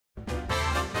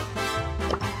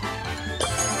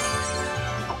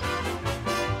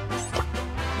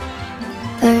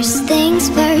First things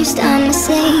first, I'ma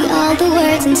say all the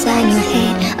words inside your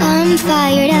head. I'm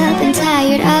fired up and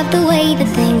tired of the way that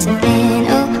things have been.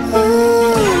 Oh,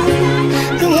 ooh,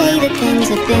 the way that things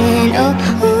have been. Oh,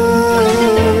 ooh.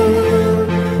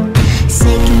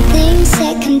 Second thing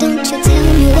second, don't you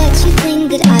tell me what you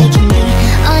think that I can be.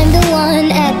 I'm the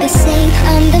one at the same,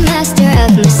 I'm the master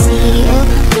of mercy.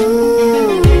 Oh,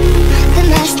 ooh, the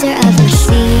master of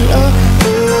mercy. Oh,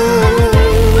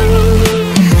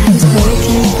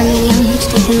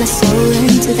 my soul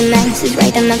into the masses,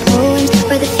 write down my poems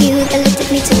for the few that looked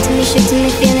at me, took to me, shook to me,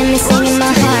 feeling me, singing my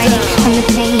heart. From the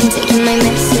pain, taking my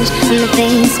message, from the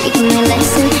veins, speaking my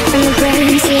lesson, from the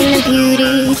brain, seeing the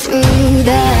beauty through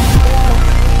the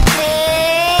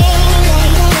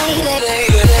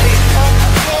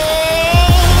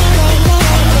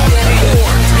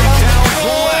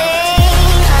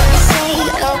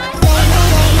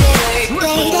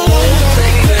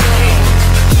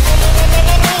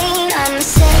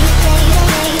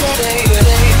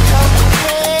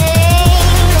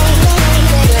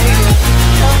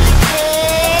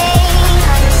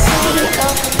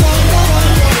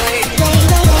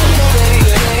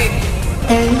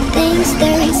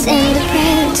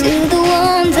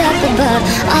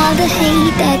all the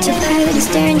hate that you've heard has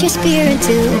turned your spirit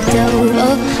to a dove.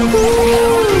 Oh,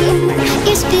 ooh,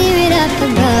 your spirit up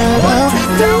above. Oh,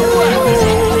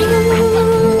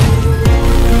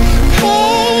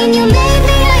 hey, you made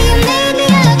me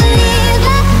a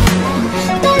believer,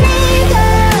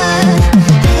 believer.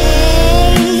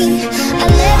 Hey, I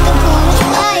let the bullets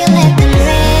fly, I let them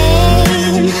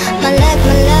rain. My life,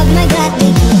 my love, my God,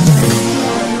 they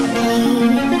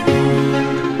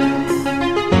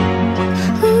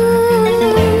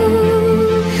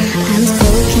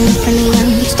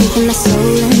my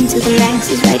soul into the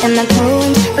masses, write down my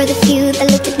poems for the few that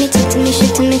looked at me, took to me,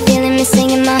 shook to me, feeling me,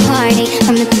 singing my heartache.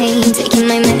 From the pain, taking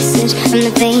my message, from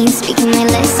the veins, speaking my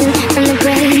lesson, from the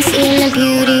brain, seeing the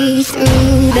beauty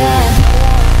through the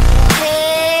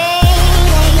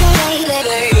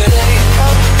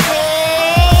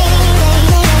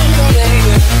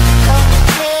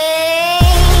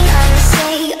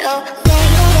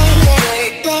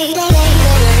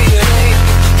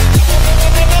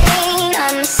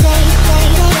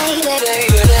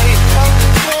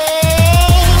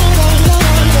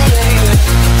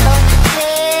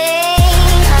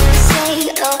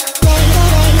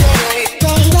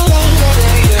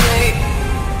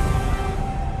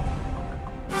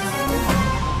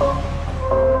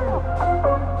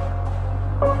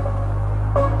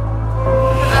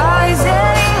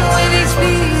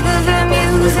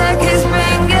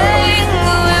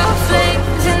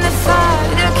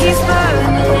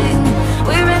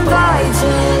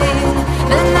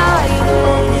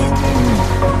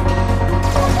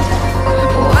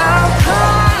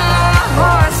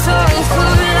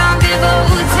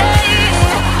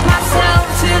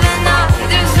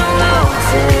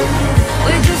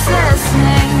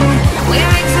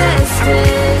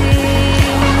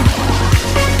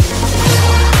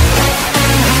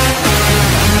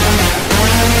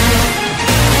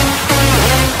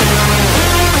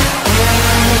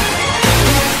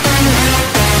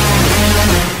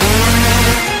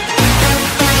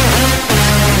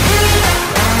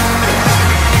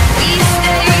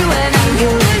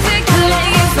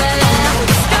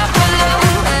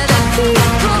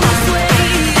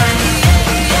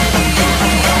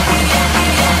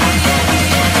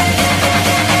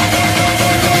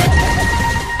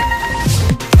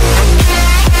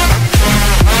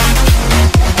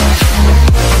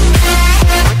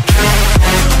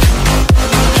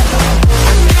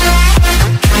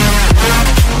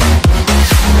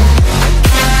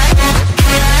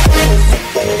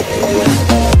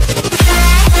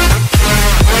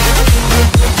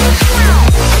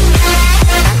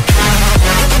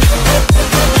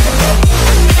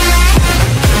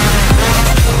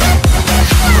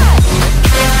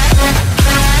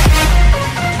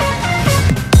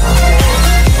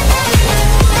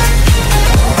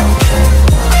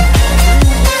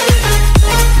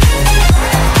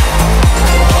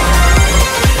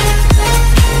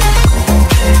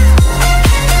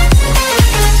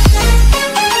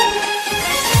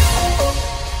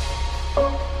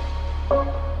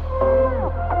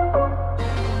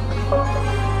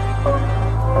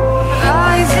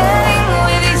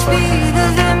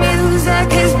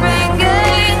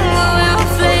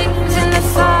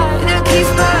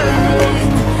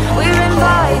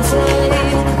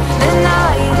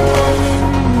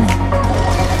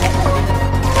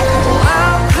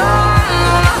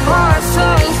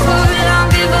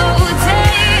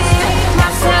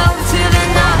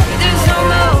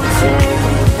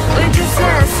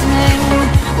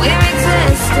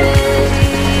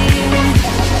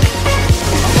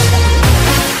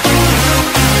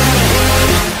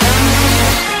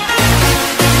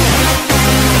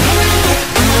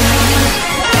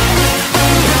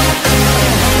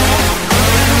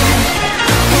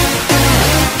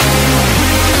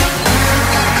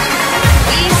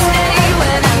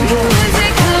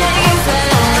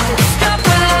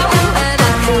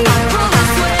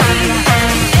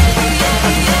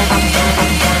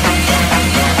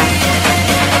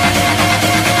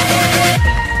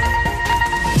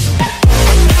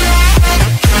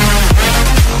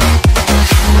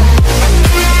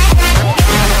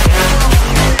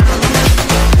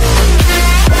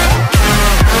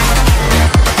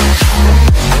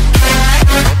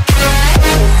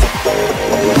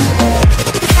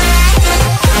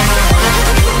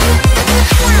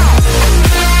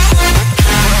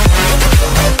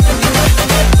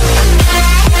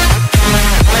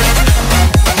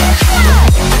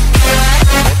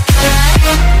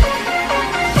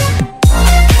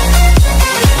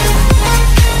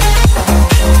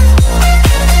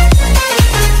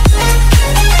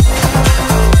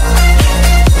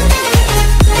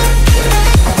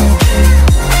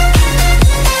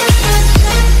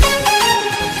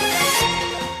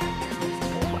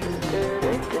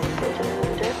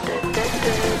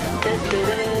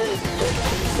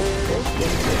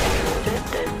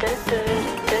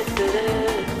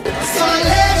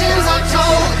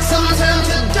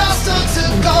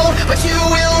but you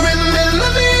will